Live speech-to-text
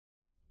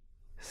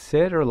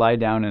Sit or lie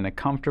down in a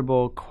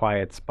comfortable,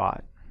 quiet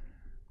spot.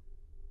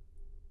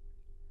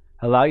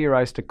 Allow your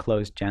eyes to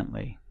close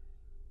gently,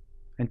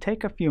 and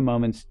take a few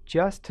moments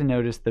just to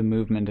notice the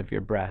movement of your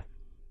breath.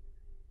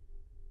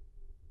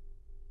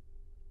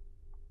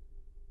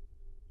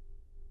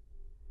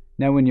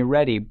 Now, when you're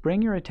ready,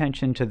 bring your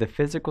attention to the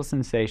physical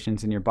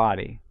sensations in your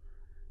body,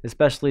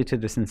 especially to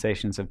the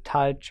sensations of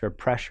touch or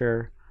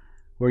pressure,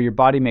 where your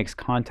body makes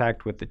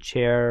contact with the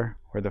chair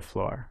or the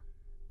floor.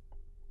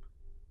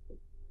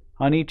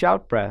 On each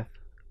out-breath,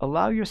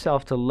 allow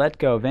yourself to let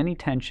go of any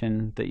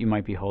tension that you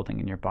might be holding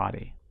in your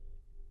body.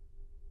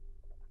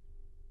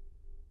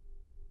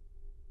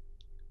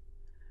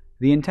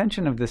 The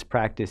intention of this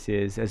practice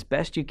is, as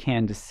best you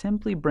can, to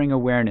simply bring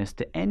awareness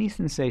to any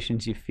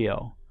sensations you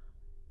feel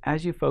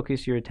as you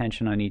focus your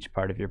attention on each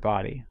part of your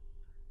body.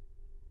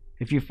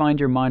 If you find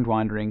your mind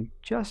wandering,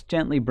 just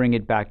gently bring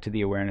it back to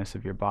the awareness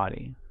of your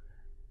body.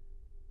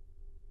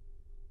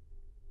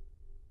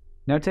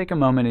 Now take a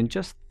moment and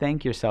just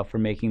thank yourself for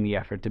making the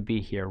effort to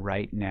be here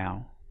right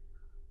now.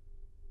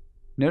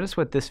 Notice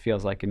what this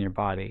feels like in your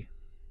body.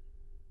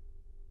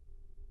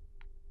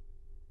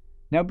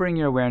 Now bring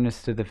your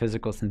awareness to the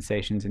physical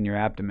sensations in your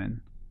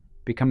abdomen,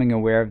 becoming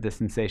aware of the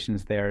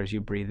sensations there as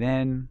you breathe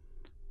in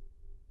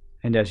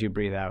and as you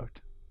breathe out.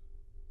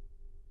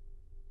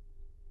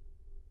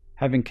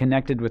 Having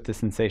connected with the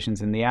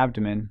sensations in the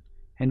abdomen,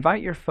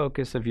 invite your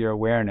focus of your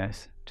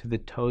awareness to the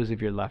toes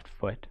of your left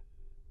foot.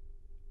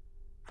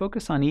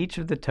 Focus on each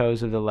of the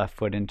toes of the left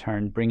foot in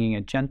turn, bringing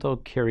a gentle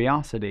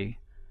curiosity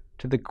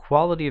to the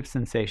quality of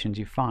sensations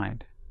you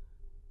find,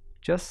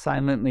 just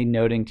silently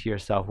noting to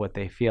yourself what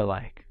they feel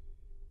like.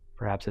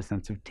 Perhaps a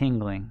sense of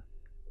tingling,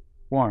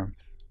 warmth,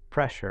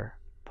 pressure,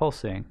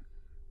 pulsing,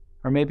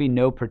 or maybe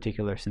no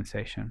particular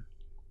sensation.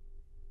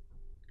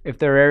 If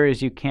there are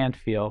areas you can't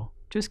feel,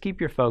 just keep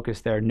your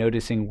focus there,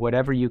 noticing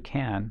whatever you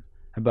can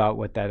about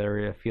what that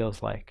area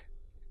feels like.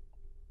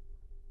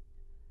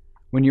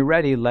 When you're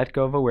ready, let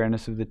go of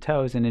awareness of the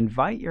toes and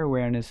invite your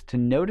awareness to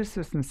notice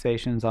the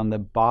sensations on the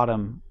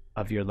bottom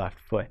of your left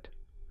foot.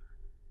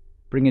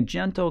 Bring a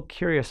gentle,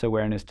 curious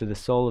awareness to the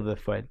sole of the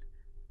foot,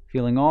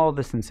 feeling all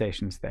the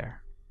sensations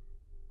there.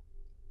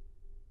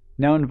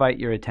 Now invite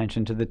your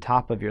attention to the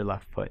top of your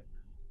left foot.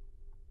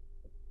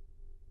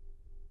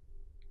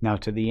 Now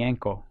to the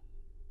ankle.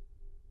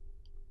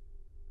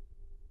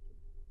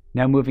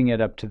 Now moving it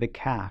up to the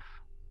calf.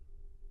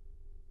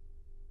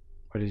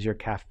 What does your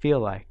calf feel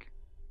like?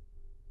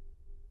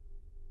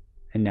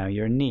 And now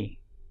your knee.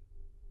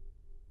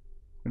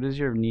 What does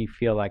your knee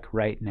feel like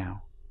right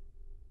now?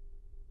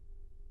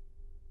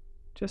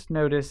 Just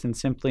notice and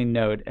simply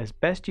note as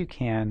best you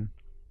can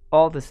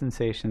all the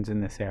sensations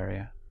in this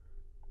area.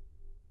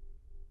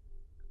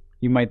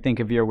 You might think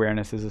of your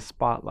awareness as a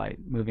spotlight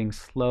moving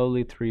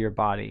slowly through your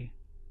body,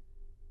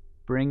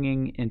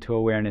 bringing into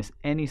awareness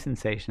any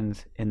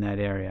sensations in that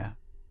area.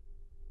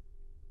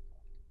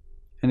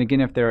 And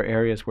again, if there are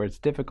areas where it's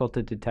difficult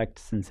to detect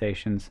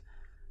sensations,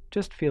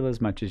 just feel as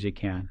much as you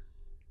can.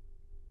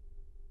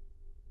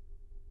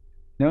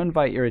 Now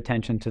invite your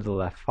attention to the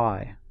left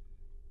thigh.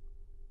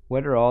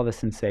 What are all the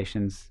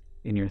sensations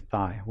in your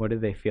thigh? What do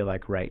they feel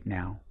like right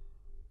now?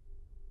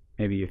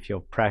 Maybe you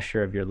feel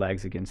pressure of your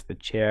legs against the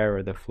chair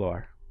or the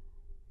floor.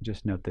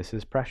 Just note this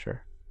is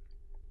pressure.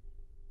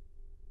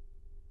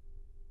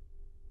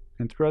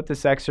 And throughout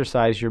this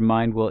exercise, your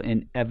mind will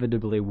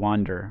inevitably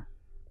wander.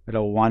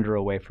 It'll wander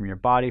away from your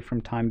body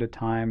from time to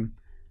time.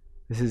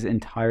 This is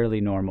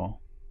entirely normal.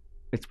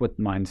 It's what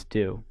minds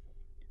do.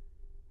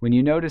 When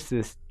you notice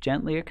this,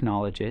 gently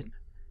acknowledge it,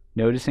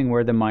 noticing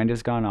where the mind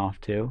has gone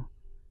off to.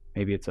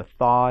 Maybe it's a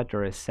thought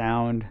or a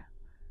sound,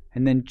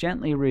 and then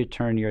gently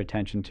return your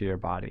attention to your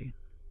body.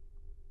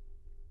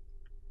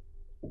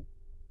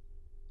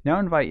 Now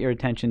invite your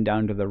attention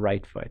down to the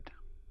right foot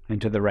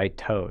and to the right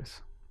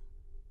toes.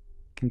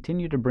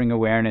 Continue to bring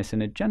awareness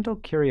and a gentle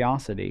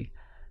curiosity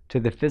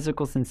to the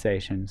physical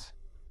sensations,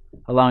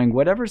 allowing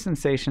whatever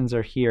sensations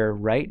are here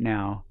right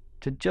now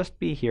to just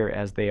be here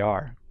as they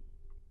are.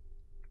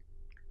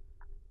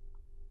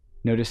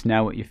 Notice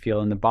now what you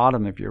feel in the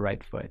bottom of your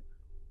right foot,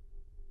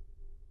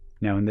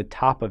 now in the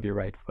top of your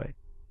right foot,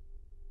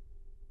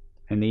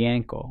 and the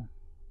ankle.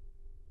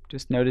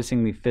 Just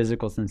noticing the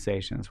physical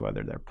sensations,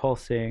 whether they're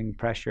pulsing,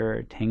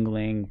 pressure,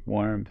 tingling,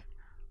 warmth,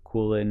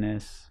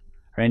 coolness,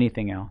 or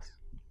anything else.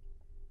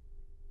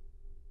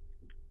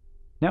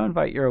 Now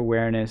invite your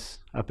awareness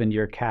up into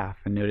your calf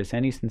and notice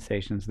any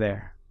sensations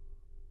there.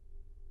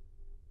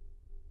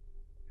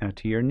 Now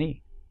to your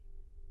knee.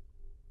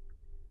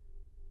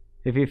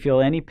 If you feel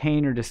any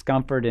pain or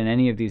discomfort in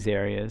any of these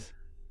areas,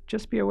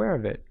 just be aware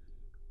of it.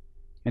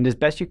 And as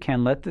best you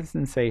can, let the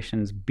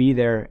sensations be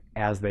there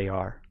as they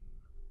are.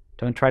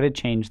 Don't try to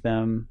change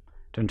them.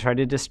 Don't try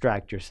to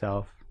distract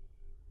yourself.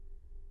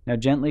 Now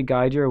gently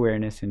guide your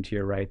awareness into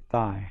your right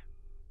thigh.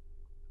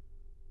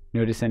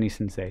 Notice any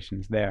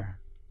sensations there.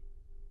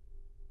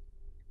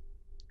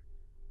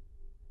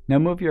 Now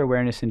move your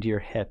awareness into your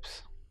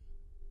hips.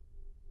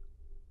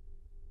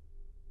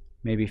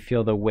 Maybe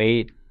feel the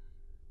weight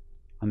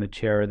on the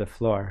chair or the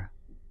floor.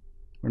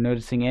 or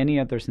noticing any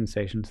other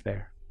sensations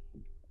there.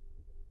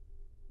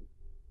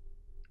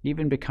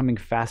 Even becoming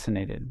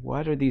fascinated.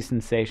 What are these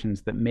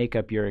sensations that make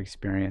up your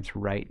experience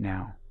right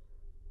now?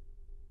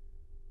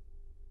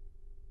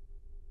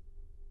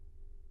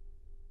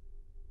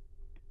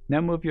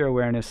 Now move your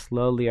awareness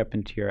slowly up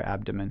into your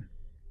abdomen.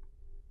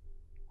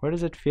 What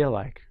does it feel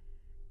like?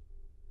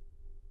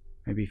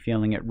 Maybe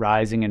feeling it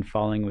rising and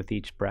falling with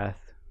each breath.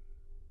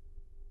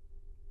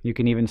 You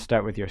can even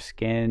start with your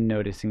skin,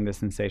 noticing the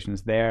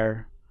sensations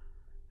there,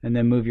 and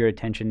then move your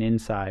attention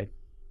inside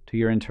to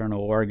your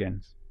internal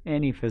organs,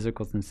 any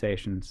physical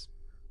sensations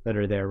that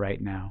are there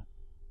right now.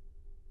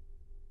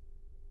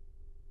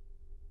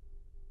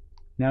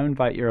 Now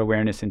invite your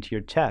awareness into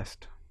your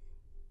chest.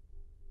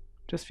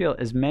 Just feel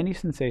as many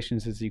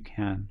sensations as you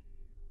can.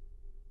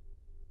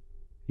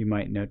 You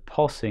might note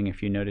pulsing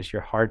if you notice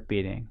your heart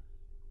beating,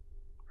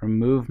 or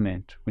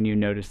movement when you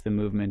notice the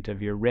movement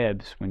of your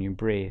ribs when you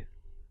breathe.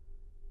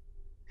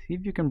 See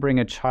if you can bring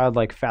a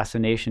childlike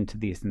fascination to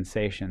these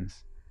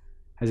sensations,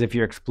 as if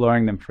you're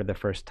exploring them for the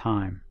first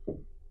time.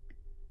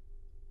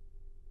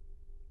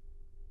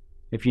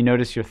 If you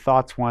notice your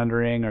thoughts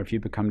wandering, or if you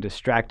become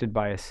distracted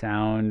by a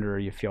sound, or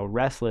you feel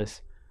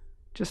restless,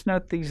 just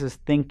note these as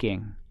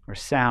thinking, or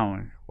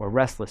sound, or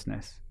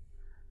restlessness,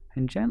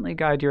 and gently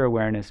guide your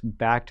awareness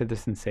back to the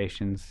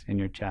sensations in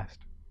your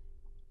chest.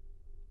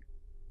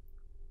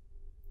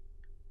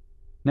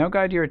 Now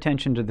guide your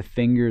attention to the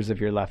fingers of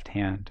your left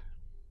hand.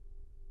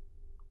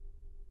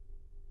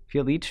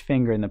 Feel each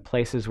finger in the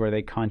places where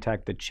they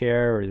contact the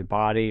chair or the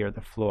body or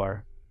the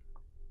floor.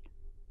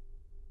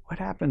 What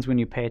happens when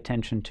you pay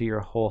attention to your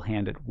whole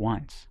hand at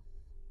once?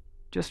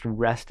 Just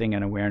resting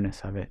in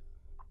awareness of it.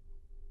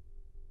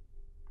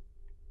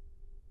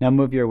 Now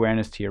move your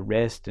awareness to your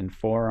wrist and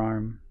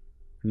forearm,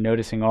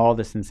 noticing all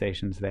the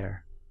sensations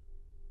there.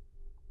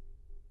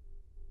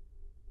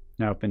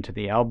 Now up into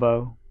the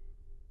elbow,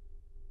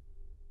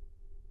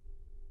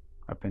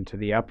 up into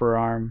the upper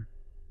arm,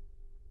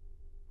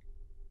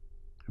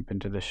 up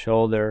into the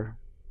shoulder.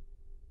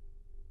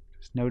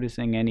 Just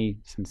noticing any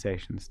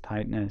sensations,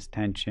 tightness,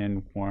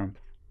 tension, warmth.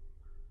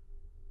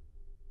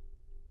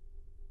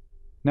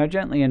 Now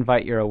gently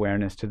invite your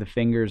awareness to the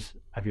fingers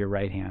of your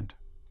right hand,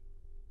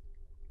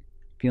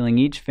 feeling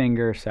each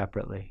finger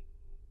separately.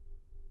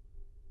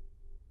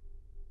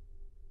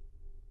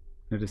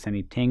 Notice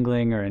any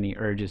tingling or any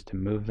urges to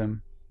move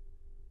them.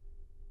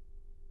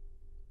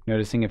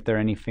 Noticing if there are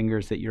any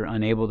fingers that you're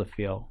unable to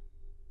feel,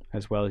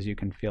 as well as you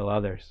can feel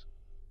others.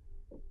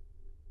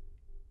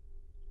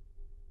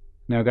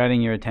 Now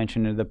guiding your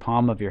attention to the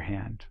palm of your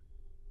hand,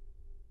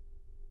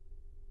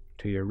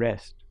 to your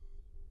wrist,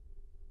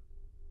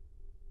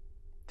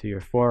 to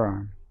your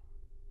forearm,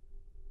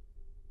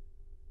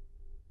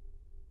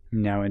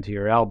 now into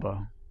your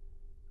elbow.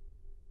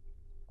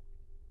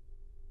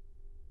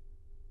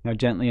 Now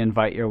gently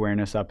invite your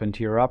awareness up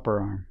into your upper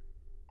arm.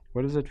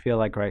 What does it feel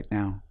like right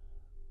now?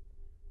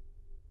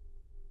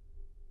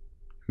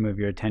 Move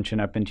your attention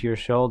up into your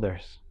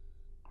shoulders.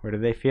 What do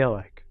they feel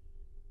like?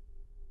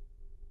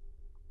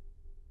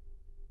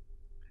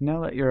 And now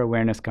let your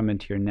awareness come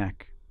into your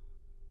neck.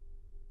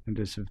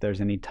 Notice if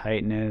there's any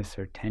tightness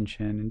or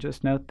tension, and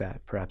just note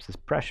that, perhaps as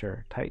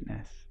pressure,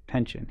 tightness,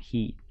 tension,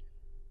 heat,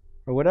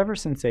 or whatever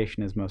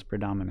sensation is most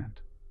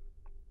predominant.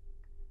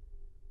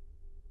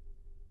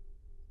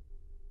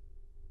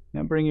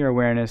 Now bring your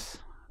awareness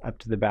up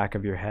to the back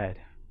of your head.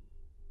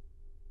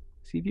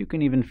 See if you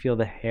can even feel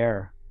the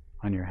hair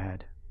on your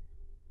head.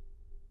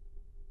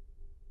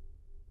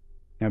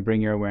 Now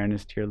bring your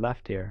awareness to your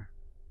left ear,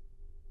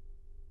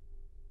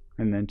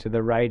 and then to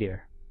the right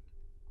ear.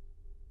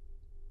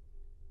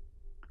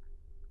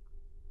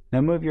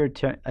 Now move your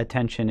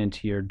attention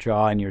into your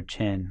jaw and your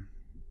chin.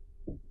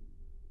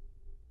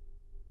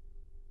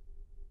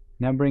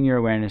 Now bring your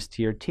awareness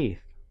to your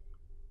teeth.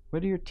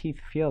 What do your teeth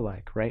feel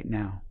like right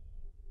now?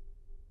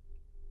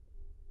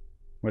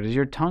 What does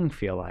your tongue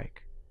feel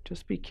like?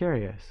 Just be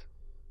curious.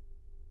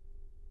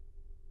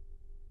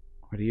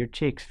 What do your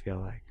cheeks feel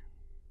like?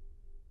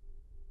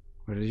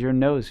 What does your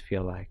nose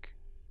feel like?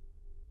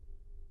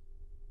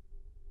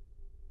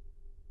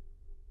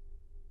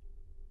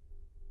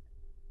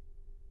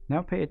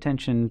 Now pay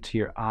attention to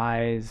your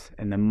eyes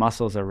and the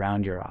muscles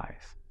around your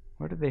eyes.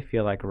 What do they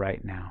feel like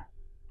right now?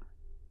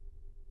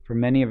 For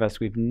many of us,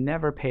 we've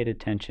never paid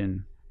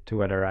attention to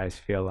what our eyes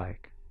feel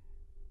like.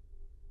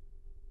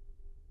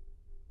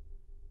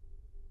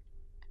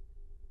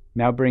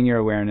 Now bring your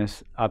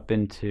awareness up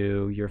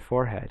into your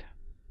forehead.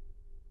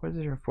 What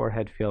does your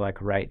forehead feel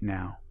like right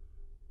now?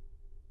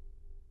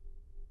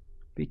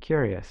 Be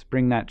curious.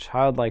 Bring that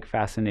childlike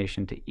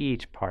fascination to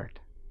each part.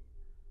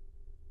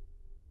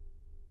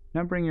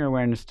 Now bring your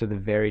awareness to the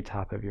very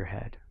top of your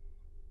head.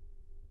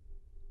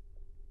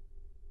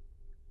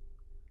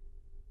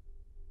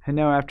 And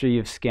now after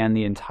you've scanned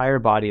the entire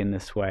body in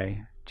this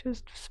way,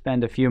 just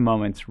spend a few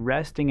moments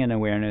resting in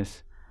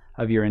awareness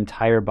of your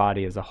entire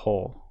body as a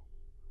whole.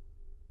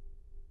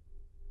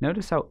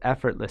 Notice how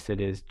effortless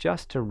it is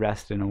just to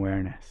rest in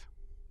awareness.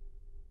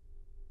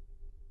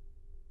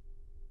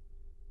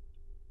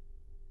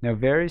 Now,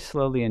 very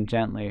slowly and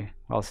gently,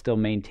 while still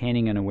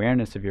maintaining an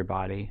awareness of your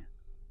body,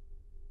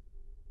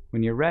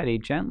 when you're ready,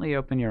 gently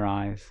open your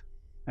eyes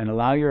and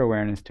allow your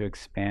awareness to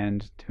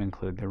expand to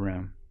include the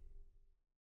room.